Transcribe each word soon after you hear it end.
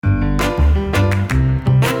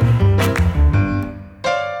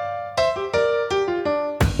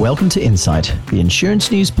Welcome to Insight, the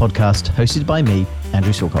insurance news podcast hosted by me,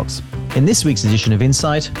 Andrew Silcox. In this week's edition of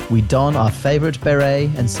Insight, we don our favourite beret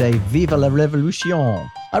and say Vive la Révolution.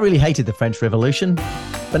 I really hated the French Revolution,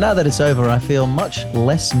 but now that it's over, I feel much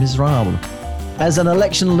less miserable. As an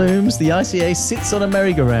election looms, the ICA sits on a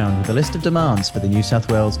merry-go-round with a list of demands for the New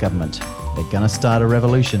South Wales government. They're going to start a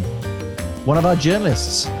revolution. One of our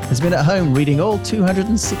journalists has been at home reading all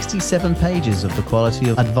 267 pages of the Quality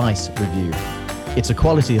of Advice review. It's a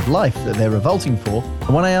quality of life that they're revolting for.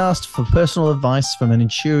 And when I asked for personal advice from an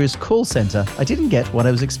insurer's call centre, I didn't get what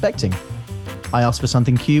I was expecting. I asked for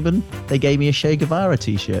something Cuban. They gave me a Che Guevara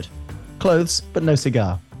t-shirt. Clothes, but no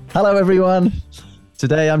cigar. Hello, everyone.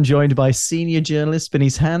 Today, I'm joined by senior journalist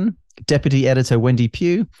Bernice Han, deputy editor Wendy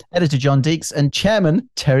Pugh, editor John Deeks, and chairman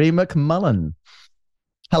Terry McMullen.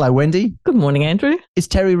 Hello, Wendy. Good morning, Andrew. Is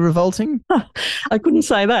Terry revolting? I couldn't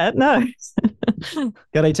say that, no.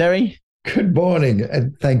 G'day, Terry. Good morning,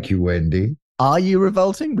 and thank you, Wendy. Are you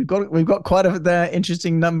revolting? We've got quite an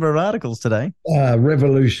interesting number of articles today.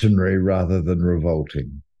 Revolutionary rather than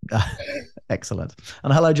revolting. Excellent.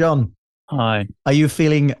 And hello, John. Hi. Are you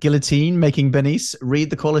feeling guillotine making Bernice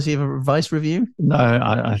read the Quality of Advice review? No,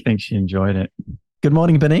 I think she enjoyed it. Good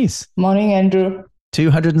morning, Bernice. Morning, Andrew.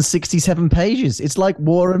 267 pages. It's like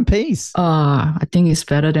War and Peace. I think it's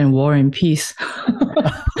better than War and Peace.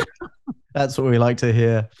 That's what we like to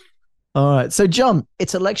hear. All right. So, John,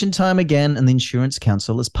 it's election time again, and the Insurance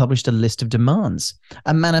Council has published a list of demands,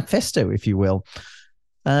 a manifesto, if you will.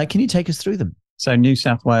 Can you take us through them? So New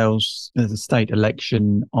South Wales, there's a state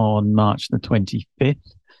election on March the 25th.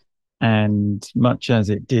 And much as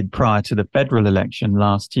it did prior to the federal election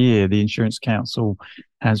last year, the Insurance Council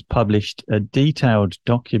has published a detailed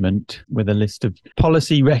document with a list of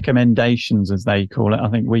policy recommendations, as they call it. I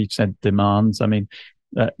think we've said demands. I mean,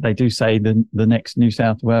 they do say the next New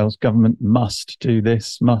South Wales government must do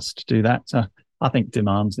this, must do that. So I think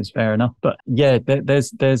demands is fair enough. But yeah,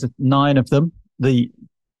 there's 9 of them. The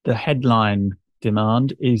headline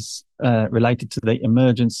demand is related to the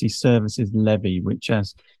Emergency Services Levy, which,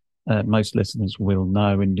 as most listeners will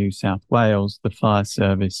know, in New South Wales, the fire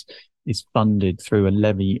service is funded through a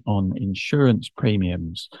levy on insurance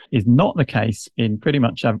premiums. Is not the case in pretty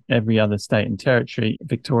much every other state and territory.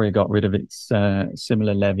 Victoria got rid of its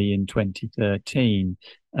similar levy in 2013.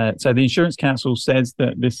 So the Insurance Council says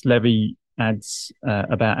that this levy adds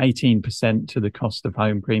about 18% to the cost of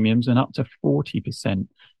home premiums and up to 40%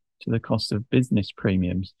 to the cost of business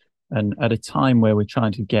premiums. And at a time where we're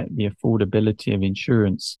trying to get the affordability of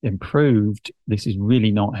insurance improved, this is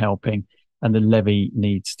really not helping, and the levy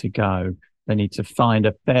needs to go. They need to find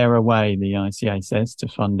a fairer way, the ICA says, to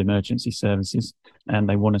fund emergency services, and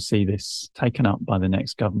they want to see this taken up by the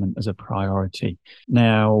next government as a priority.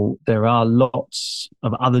 Now, there are lots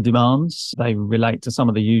of other demands. They relate to some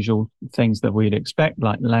of the usual things that we'd expect,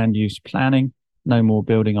 like land use planning, no more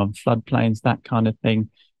building on floodplains, that kind of thing.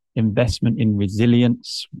 Investment in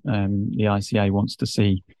resilience. The ICA wants to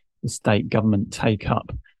see the state government take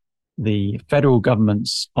up the federal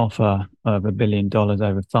government's offer of $1 billion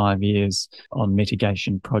over 5 years on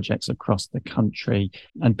mitigation projects across the country,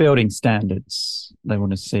 and building standards. They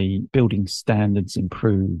want to see building standards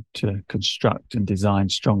improved to construct and design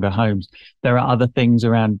stronger homes. There are other things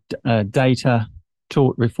around data,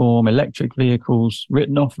 tort reform, electric vehicles,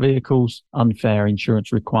 written-off vehicles, unfair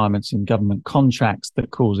insurance requirements in government contracts that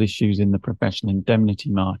cause issues in the professional indemnity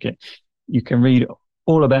market. You can read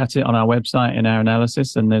all about it on our website in our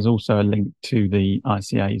analysis, and there's also a link to the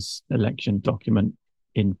ICA's election document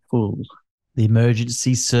in full. The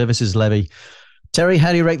Emergency Services Levy. Terry,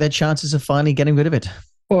 how do you rate their chances of finally getting rid of it?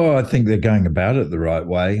 Well, I think they're going about it the right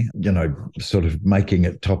way, sort of making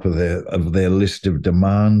it top of their list of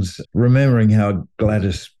demands. Remembering how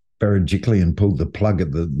Gladys Berejiklian pulled the plug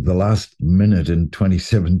at the last minute in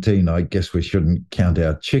 2017, I guess we shouldn't count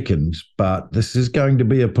our chickens, but this is going to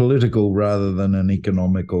be a political rather than an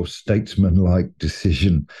economic or statesman-like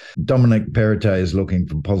decision. Dominic Perrottet is looking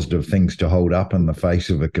for positive things to hold up in the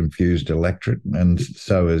face of a confused electorate, and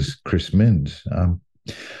so is Chris Minns.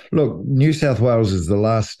 Look, New South Wales is the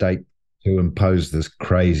last state to impose this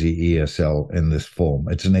crazy ESL in this form.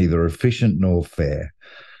 It's neither efficient nor fair.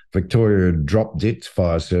 Victoria dropped its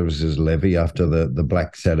fire services levy after the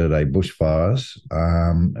Black Saturday bushfires.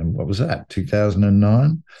 And what was that,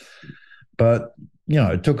 2009? But,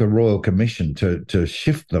 it took a royal commission to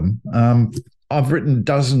shift them. I've written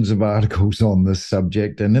dozens of articles on this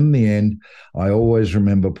subject, and in the end, I always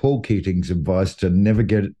remember Paul Keating's advice to never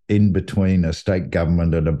get in between a state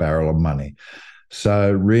government and a barrel of money.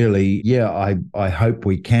 So really, yeah, I hope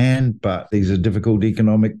we can, but these are difficult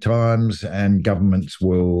economic times and governments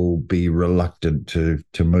will be reluctant to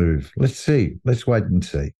move. Let's see. Let's wait and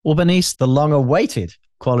see. Well, Bernice, the long-awaited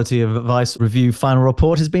Quality of Advice Review final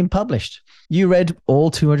report has been published. You read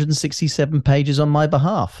all 267 pages on my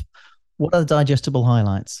behalf. What are the digestible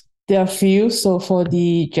highlights? There are few. So for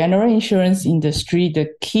the general insurance industry,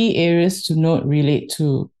 the key areas to note relate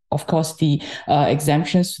to, of course, the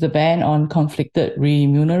exemptions to the ban on conflicted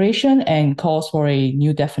remuneration and calls for a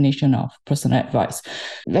new definition of personal advice.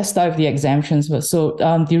 Let's start with the exemptions first. So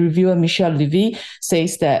the reviewer, Michelle Levy,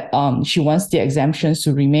 says that she wants the exemptions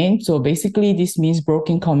to remain. So basically, this means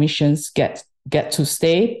broking commissions get to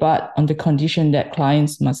stay, but on the condition that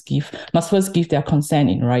clients must first give their consent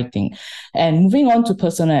in writing. And moving on to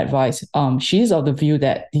personal advice, she's of the view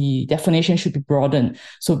that the definition should be broadened.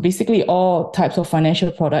 So basically, all types of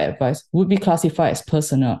financial product advice would be classified as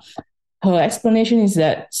personal. Her explanation is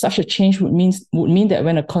that such a change would mean that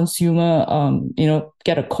when a consumer,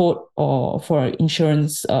 get a quote or for an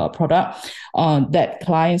insurance product, that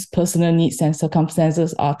client's personal needs and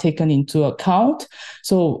circumstances are taken into account.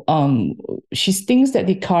 So she thinks that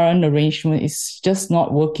the current arrangement is just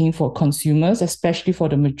not working for consumers, especially for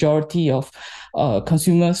the majority of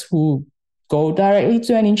consumers who go directly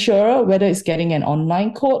to an insurer, whether it's getting an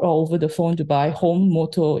online quote or over the phone to buy home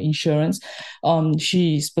motor insurance.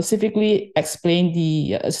 She specifically explained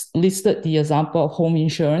listed the example of home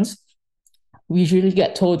insurance. We usually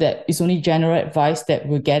get told that it's only general advice that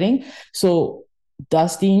we're getting. So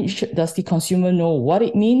does the consumer know what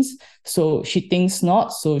it means? So she thinks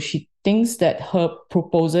not. So she thinks that her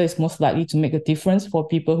proposal is most likely to make a difference for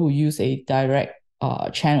people who use a direct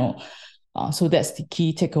channel. So that's the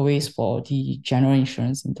key takeaways for the general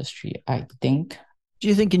insurance industry, I think. Do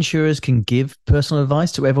you think insurers can give personal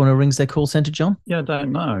advice to everyone who rings their call centre, John? Yeah, I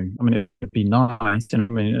don't know. I mean, it'd be nice.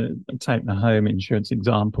 Take the home insurance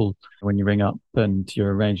example. When you ring up and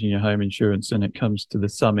you're arranging your home insurance and it comes to the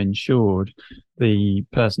sum insured, the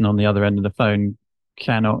person on the other end of the phone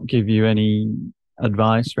cannot give you any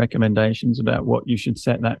advice, recommendations about what you should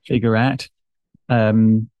set that figure at.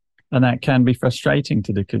 And that can be frustrating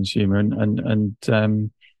to the consumer and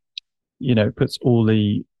puts all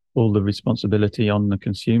the responsibility on the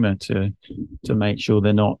consumer to make sure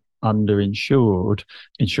they're not underinsured.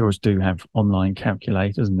 Insurers do have online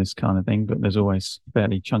calculators and this kind of thing, but there's always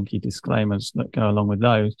fairly chunky disclaimers that go along with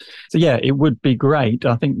those. So yeah, it would be great.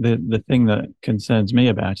 I think the thing that concerns me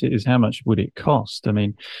about it is how much would it cost? I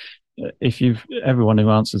mean, everyone who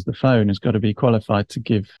answers the phone has got to be qualified to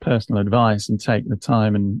give personal advice and take the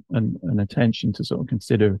time and attention to sort of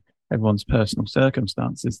consider everyone's personal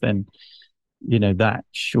circumstances, then, that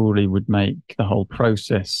surely would make the whole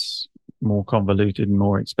process more convoluted and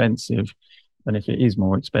more expensive. And if it is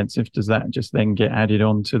more expensive, does that just then get added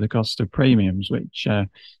on to the cost of premiums, which is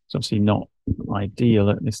obviously not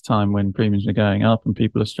ideal at this time when premiums are going up and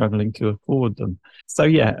people are struggling to afford them. So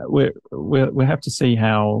yeah, we'll have to see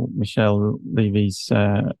how Michelle Levy's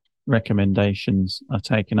recommendations are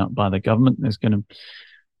taken up by the government. We'll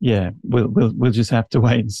just have to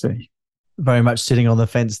wait and see. Very much sitting on the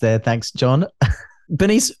fence there. Thanks, John.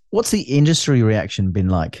 Bernice, what's the industry reaction been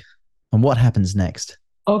like? And what happens next?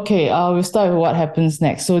 Okay, we'll start with what happens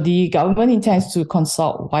next. So the government intends to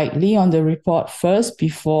consult widely on the report first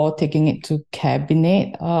before taking it to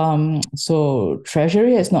cabinet. So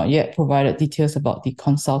Treasury has not yet provided details about the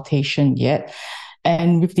consultation yet.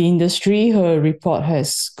 And with the industry, her report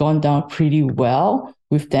has gone down pretty well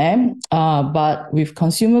with them, but with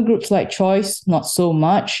consumer groups like Choice, not so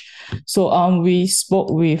much. So we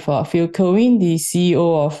spoke with Phil Kerwin, the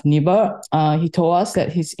CEO of NIBA. He told us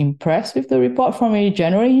that he's impressed with the report from a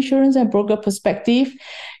general insurance and broker perspective.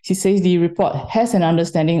 He says the report has an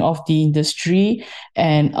understanding of the industry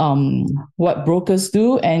and what brokers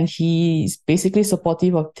do, and he's basically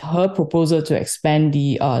supportive of her proposal to expand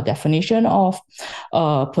the definition of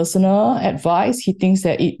personal advice. He thinks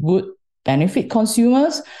that it would benefit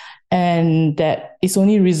consumers and that it's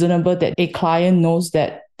only reasonable that a client knows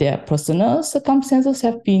that their personal circumstances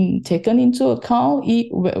have been taken into account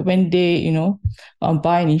when they,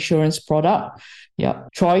 buy an insurance product. Yeah,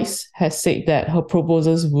 Choice has said that her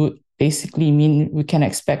proposals would basically mean we can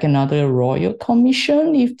expect another royal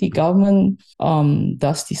commission if the government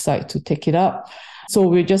does decide to take it up. So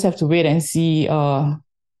we just have to wait and see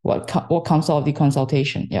what comes out of the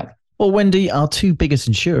consultation. Yeah. Well, Wendy, our two biggest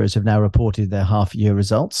insurers have now reported their half-year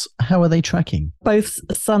results. How are they tracking? Both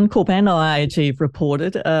Suncorp and IAG have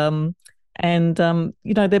reported, and And,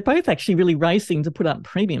 they're both actually really racing to put up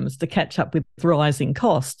premiums to catch up with rising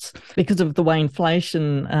costs because of the way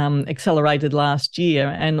inflation accelerated last year,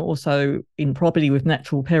 and also in property with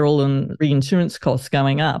natural peril and reinsurance costs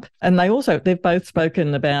going up. And they've both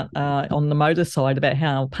spoken about, on the motor side, about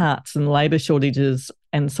how parts and labour shortages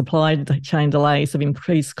and supply chain delays have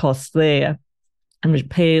increased costs there, and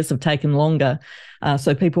repairs have taken longer.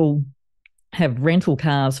 So people have rental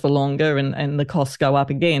cars for longer, and the costs go up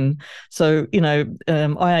again. So,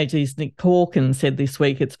 IAG's Nick Corkin said this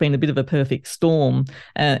week it's been a bit of a perfect storm,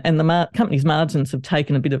 and the company's margins have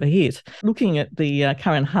taken a bit of a hit. Looking at the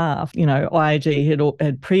current half, IAG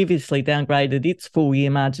had previously downgraded its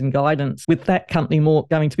full-year margin guidance, with that company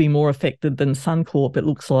going to be more affected than Suncorp, it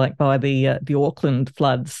looks like, by the Auckland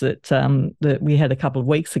floods that we had a couple of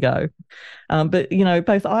weeks ago. But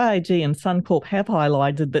both IAG and Suncorp have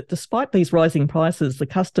highlighted that despite these rising prices, the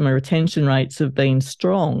customer retention rates have been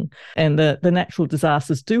strong, and the natural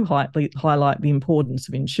disasters do highlight the importance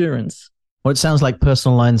of insurance. Well, it sounds like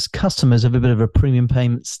personal lines customers have a bit of a premium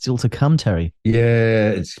payment still to come, Terry. Yeah,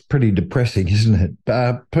 it's pretty depressing, isn't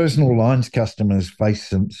it? Personal lines customers face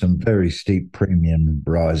some very steep premium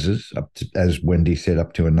rises, up to, as Wendy said,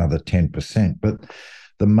 up to another 10%. But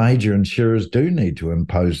the major insurers do need to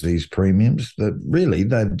impose these premiums. That really,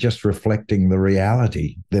 they're just reflecting the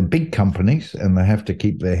reality. They're big companies, and they have to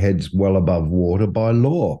keep their heads well above water by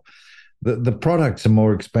law. The products are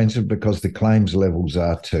more expensive because the claims levels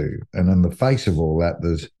are too. And in the face of all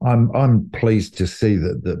that, I'm pleased to see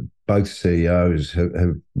that both CEOs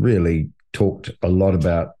have really talked a lot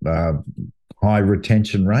about high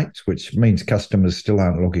retention rates, which means customers still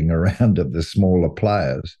aren't looking around at the smaller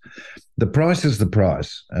players. The price is the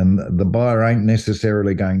price, and the buyer ain't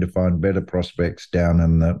necessarily going to find better prospects down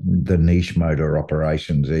in the niche motor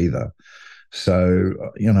operations either. So,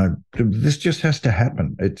 this just has to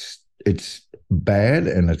happen. It's bad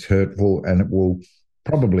and it's hurtful, and it will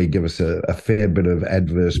probably give us a fair bit of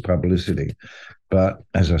adverse publicity. But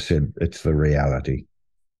as I said, it's the reality.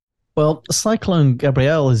 Well, Cyclone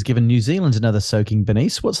Gabrielle has given New Zealand another soaking,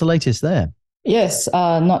 Bernice. What's the latest there? Yes,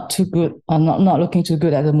 not too good. Not looking too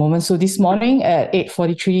good at the moment. So this morning at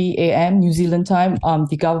 8:43 a.m. New Zealand time,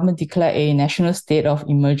 the government declared a national state of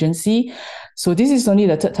emergency. So this is only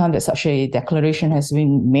the third time that such a declaration has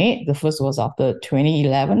been made. The first was after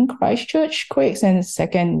 2011 Christchurch quakes, and the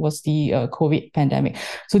second was the COVID pandemic.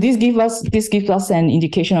 So this gives us an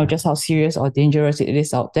indication of just how serious or dangerous it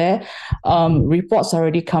is out there. Reports are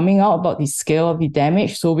already coming out about the scale of the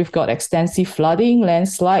damage. So we've got extensive flooding,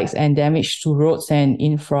 landslides, and damage to roads and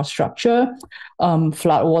infrastructure.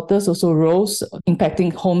 Flood waters also rose,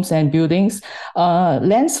 impacting homes and buildings.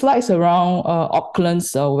 Landslides around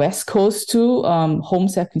Auckland's west coast too.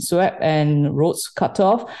 Homes have been swept and roads cut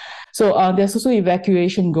off. So there's also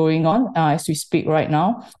evacuation going on as we speak right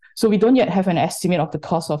now. So we don't yet have an estimate of the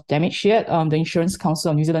cost of damage yet. The Insurance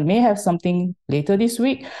Council of New Zealand may have something later this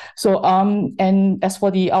week. So and as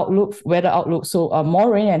for the weather outlook, so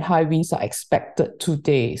more rain and high winds are expected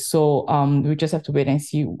today. So we just have to wait and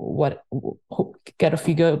see get a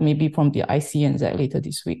figure maybe from the ICNZ later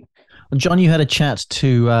this week. John, you had a chat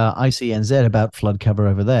to ICNZ about flood cover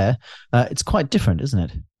over there. It's quite different, isn't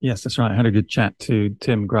it? Yes, that's right. I had a good chat to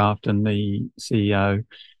Tim Grafton, the CEO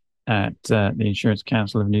at the Insurance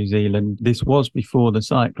Council of New Zealand. This was before the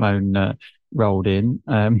cyclone rolled in,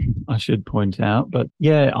 I should point out. But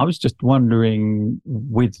yeah, I was just wondering,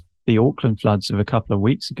 with the Auckland floods of a couple of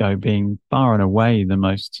weeks ago being far and away the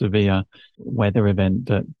most severe weather event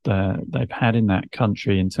that they've had in that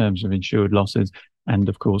country in terms of insured losses, and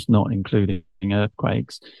of course not including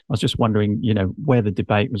earthquakes, I was just wondering, where the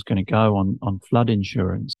debate was going to go on flood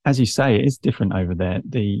insurance. As you say, it is different over there.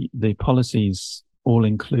 The policies all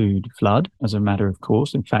include flood as a matter of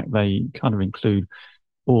course. In fact, they kind of include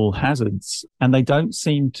all hazards, and they don't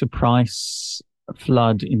seem to price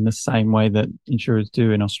flood in the same way that insurers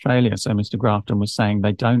do in Australia. So Mr. Grafton was saying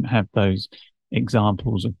they don't have those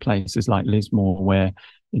examples of places like Lismore where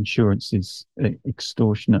insurance is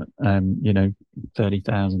extortionate,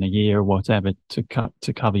 30,000 a year or whatever to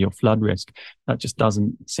cover your flood risk. That just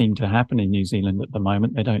doesn't seem to happen in New Zealand at the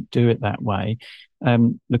moment. They don't do it that way.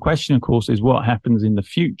 The question, of course, is what happens in the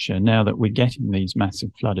future now that we're getting these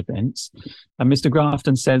massive flood events. And Mr.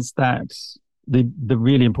 Grafton says that the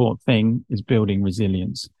really important thing is building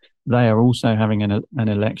resilience. They are also having an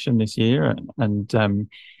election this year, and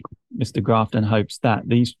Mr. Grafton hopes that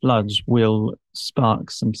these floods will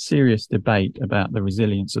spark some serious debate about the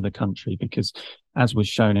resilience of the country, because as was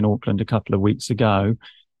shown in Auckland a couple of weeks ago,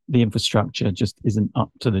 the infrastructure just isn't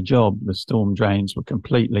up to the job. The storm drains were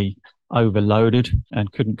completely overloaded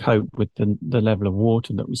and couldn't cope with the level of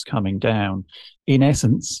water that was coming down. In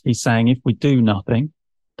essence, he's saying if we do nothing,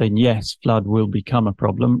 then yes, flood will become a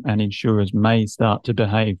problem and insurers may start to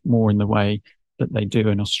behave more in the way that they do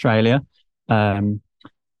in Australia.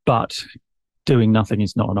 But doing nothing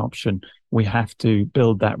is not an option. We have to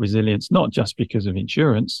build that resilience, not just because of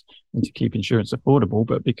insurance and to keep insurance affordable,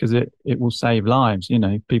 but because it will save lives. You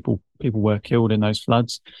know, people were killed in those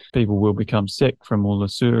floods. People will become sick from all the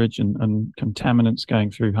sewage and contaminants going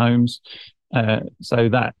through homes. So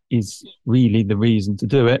that is really the reason to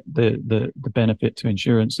do it. The benefit to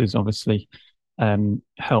insurance is obviously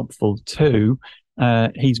helpful too.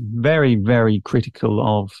 He's very, very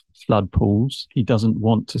critical of flood pools. He doesn't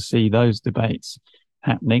want to see those debates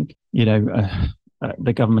happening. You know,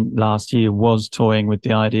 the government last year was toying with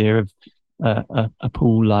the idea of a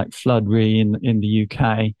pool like Flood Re in the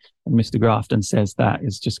UK, and Mr. Grafton says that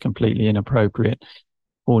is just completely inappropriate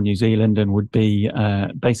for New Zealand and would be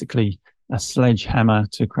basically a sledgehammer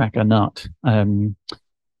to crack a nut.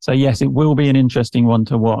 So yes, it will be an interesting one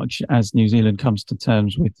to watch as New Zealand comes to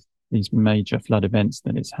terms with these major flood events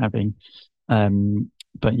that it's having.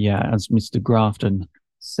 But yeah, as Mr. Grafton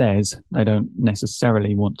says, they don't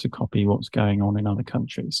necessarily want to copy what's going on in other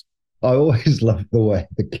countries. I always love the way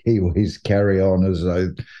the Kiwis carry on as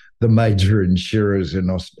though the major insurers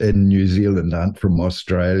in New Zealand aren't from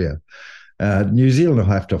Australia. New Zealand will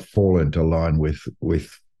have to fall into line with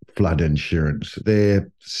flood insurance. Their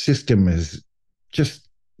system is just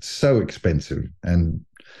so expensive and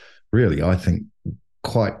really, I think,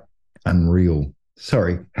 quite unreal.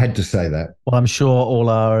 Sorry, had to say that. Well, I'm sure all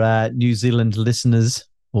our New Zealand listeners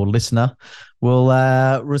or listener will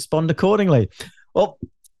respond accordingly. Well,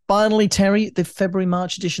 finally, Terry, the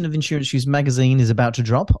February-March edition of Insurance News magazine is about to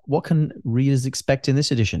drop. What can readers expect in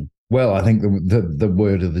this edition? Well, I think the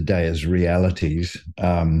word of the day is realities.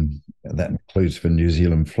 That includes for New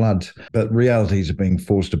Zealand floods. But realities are being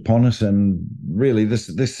forced upon us. And really,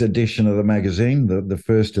 this edition of the magazine, the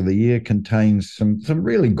first of the year, contains some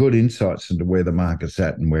really good insights into where the market's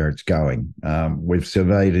at and where it's going. We've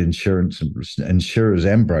surveyed insurers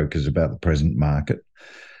and brokers about the present market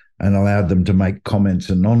and allowed them to make comments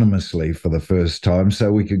anonymously for the first time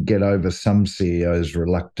so we could get over some CEOs'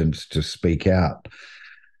 reluctance to speak out.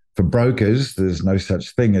 For brokers, there's no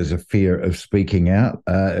such thing as a fear of speaking out.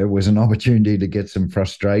 It was an opportunity to get some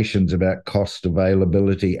frustrations about cost,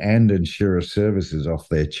 availability, and insurer services off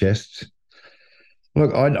their chests.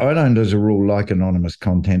 Look, I don't, as a rule, like anonymous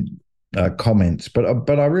comments,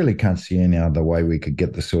 but I really can't see any other way we could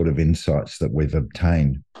get the sort of insights that we've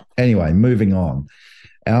obtained. Anyway, moving on.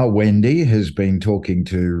 Our Wendy has been talking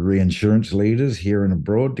to reinsurance leaders here and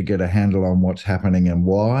abroad to get a handle on what's happening and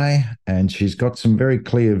why, and she's got some very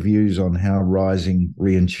clear views on how rising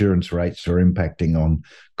reinsurance rates are impacting on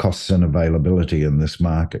costs and availability in this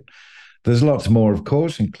market. There's lots more, of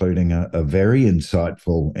course, including a very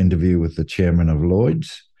insightful interview with the chairman of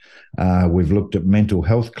Lloyd's. We've looked at mental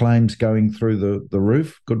health claims going through the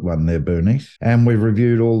roof. Good one there, Bernice. And we've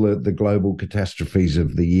reviewed all the global catastrophes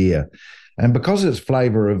of the year. And because it's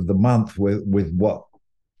flavour of the month with what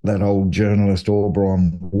that old journalist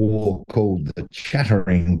Auberon Waugh called the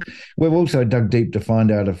chattering, we've also dug deep to find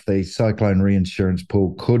out if the cyclone reinsurance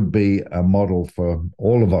pool could be a model for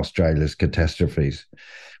all of Australia's catastrophes.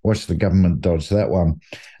 Watch the government dodge that one.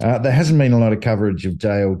 There hasn't been a lot of coverage of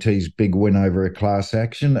JLT's big win over a class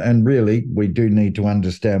action, and really we do need to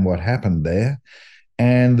understand what happened there.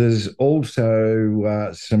 And there's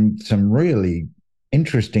also some really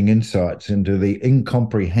interesting insights into the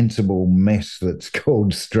incomprehensible mess that's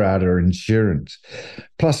called strata insurance,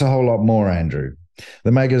 plus a whole lot more, Andrew.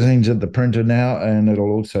 The magazine's at the printer now, and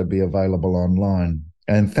it'll also be available online.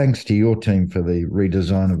 And thanks to your team for the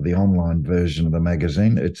redesign of the online version of the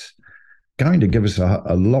magazine. It's going to give us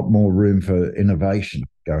a lot more room for innovation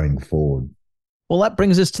going forward. Well, that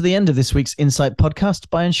brings us to the end of this week's Insight podcast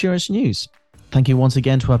by Insurance News. Thank you once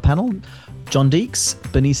again to our panel, John Deeks,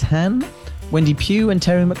 Bernice Han, Wendy Pugh and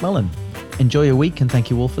Terry McMullen. Enjoy your week and thank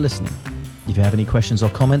you all for listening. If you have any questions or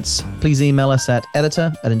comments, please email us at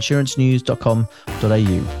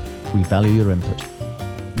editor@insurancenews.com.au. We value your input.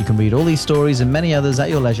 You can read all these stories and many others at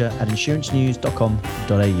your leisure at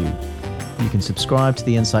insurancenews.com.au. You can subscribe to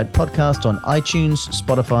the Insight podcast on iTunes,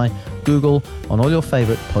 Spotify, Google, on all your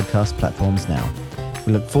favourite podcast platforms now.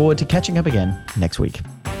 We look forward to catching up again next week.